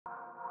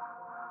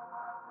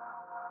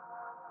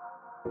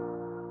A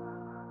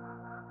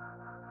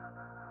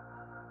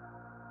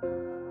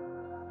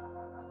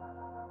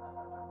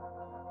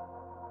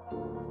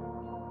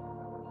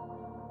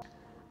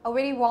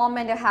very warm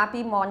and a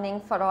happy morning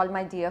for all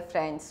my dear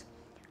friends.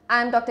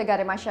 I am Dr.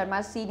 Garima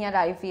Sharma, Senior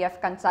IVF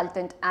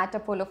Consultant at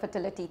Apollo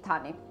Fertility,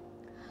 Thane.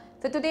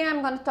 So today I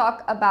am going to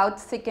talk about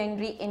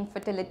secondary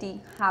infertility,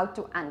 how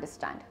to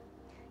understand.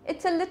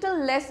 It's a little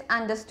less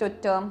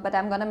understood term, but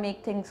I'm going to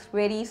make things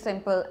very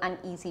simple and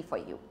easy for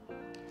you.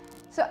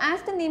 So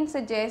as the name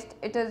suggests,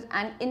 it is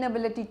an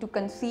inability to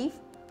conceive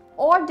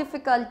or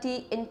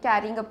difficulty in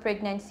carrying a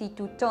pregnancy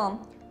to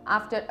term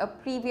after a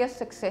previous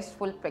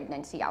successful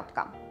pregnancy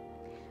outcome.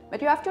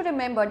 But you have to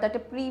remember that a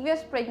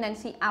previous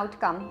pregnancy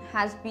outcome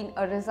has been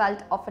a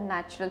result of a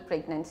natural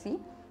pregnancy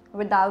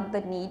without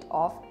the need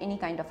of any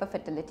kind of a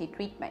fertility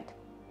treatment.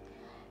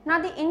 Now,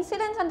 the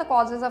incidence and the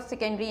causes of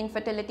secondary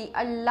infertility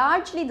are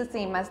largely the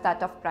same as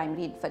that of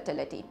primary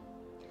infertility.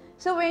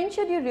 So when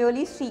should you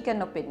really seek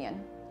an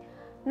opinion?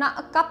 Now,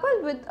 a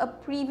couple with a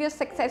previous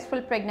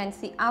successful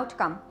pregnancy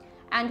outcome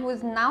and who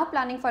is now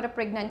planning for a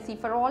pregnancy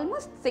for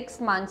almost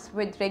 6 months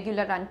with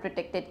regular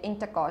unprotected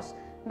intercourse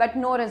but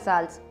no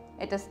results,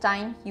 it is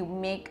time you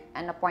make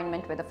an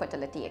appointment with a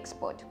fertility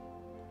expert.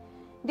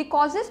 The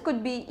causes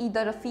could be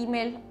either a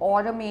female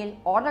or a male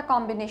or a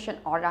combination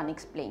or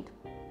unexplained.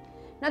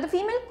 Now, the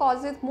female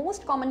causes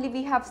most commonly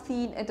we have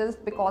seen it is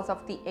because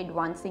of the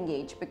advancing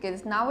age,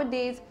 because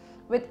nowadays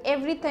with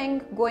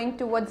everything going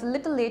towards a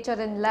little later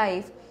in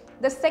life,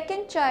 the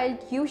second child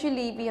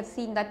usually we have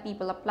seen that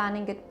people are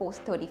planning it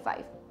post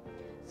 35.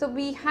 So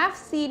we have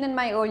seen in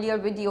my earlier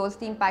videos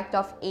the impact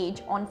of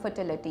age on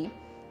fertility.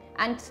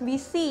 And we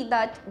see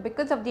that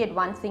because of the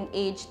advancing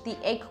age, the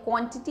egg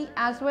quantity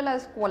as well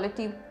as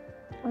quality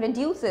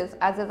reduces,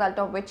 as a result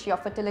of which your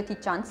fertility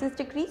chances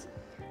decrease,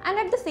 and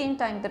at the same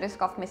time the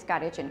risk of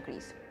miscarriage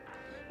increase.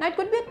 Now, it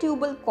could be a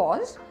tubal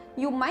cause.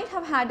 You might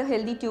have had a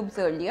healthy tubes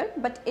earlier,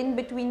 but in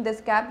between this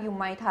gap you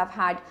might have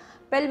had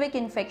pelvic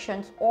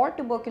infections or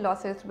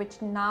tuberculosis,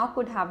 which now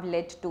could have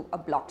led to a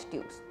blocked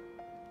tubes.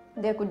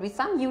 There could be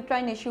some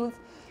uterine issues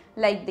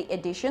like the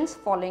adhesions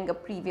following a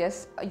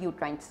previous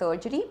uterine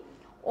surgery,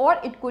 or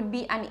it could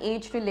be an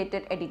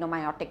age-related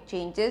adenomyotic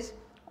changes,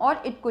 or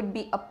it could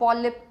be a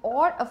polyp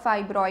or a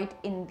fibroid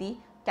in the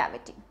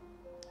cavity.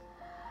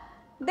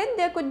 Then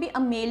there could be a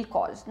male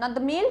cause. Now,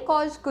 the male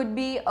cause could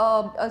be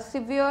a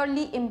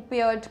severely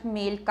impaired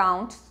male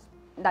count,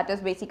 that is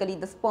basically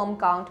the sperm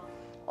count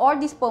or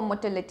the sperm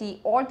motility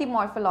or the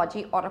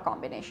morphology or a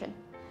combination.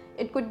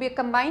 It could be a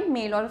combined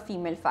male or a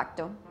female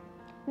factor.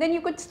 Then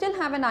you could still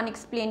have an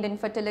unexplained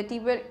infertility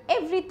where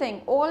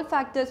everything, all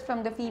factors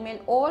from the female,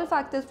 all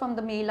factors from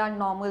the male are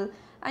normal,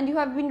 and you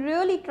have been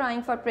really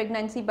trying for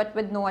pregnancy but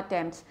with no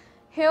attempts.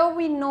 Here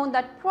we know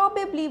that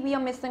probably we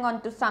are missing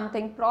on to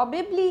something.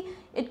 Probably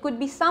it could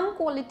be some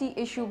quality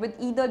issue with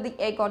either the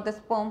egg or the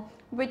sperm,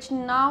 which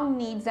now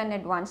needs an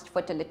advanced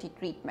fertility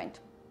treatment.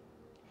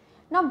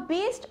 Now,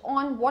 based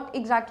on what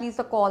exactly is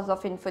the cause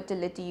of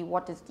infertility,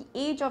 what is the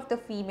age of the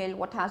female,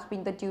 what has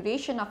been the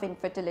duration of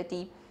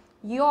infertility,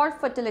 your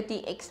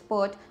fertility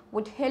expert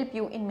would help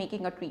you in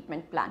making a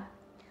treatment plan.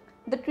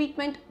 The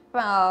treatment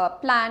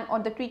plan or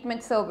the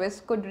treatment service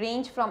could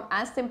range from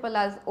as simple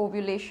as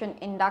ovulation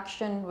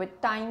induction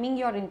with timing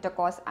your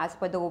intercourse as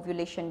per the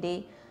ovulation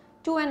day,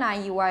 to an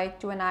IUI,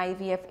 to an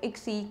IVF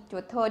ICSI, to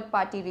a third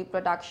party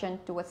reproduction,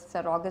 to a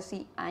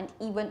surrogacy, and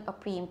even a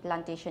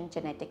pre-implantation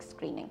genetic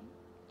screening.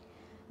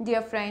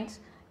 Dear friends,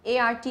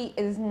 ART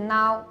is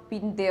now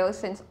been there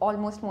since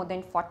almost more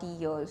than 40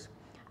 years.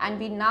 And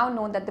we now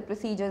know that the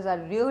procedures are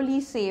really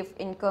safe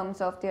in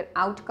terms of their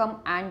outcome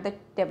and the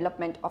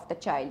development of the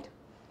child.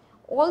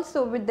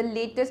 Also, with the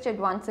latest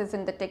advances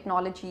in the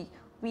technology,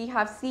 we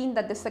have seen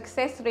that the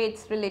success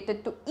rates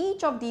related to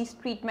each of these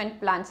treatment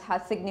plans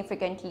has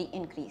significantly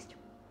increased.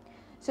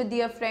 So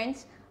dear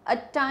friends, a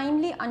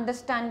timely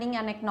understanding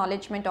and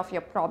acknowledgement of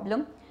your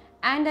problem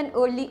and an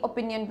early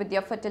opinion with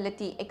your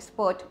fertility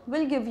expert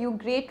will give you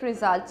great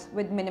results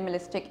with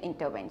minimalistic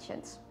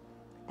interventions.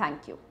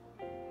 Thank you.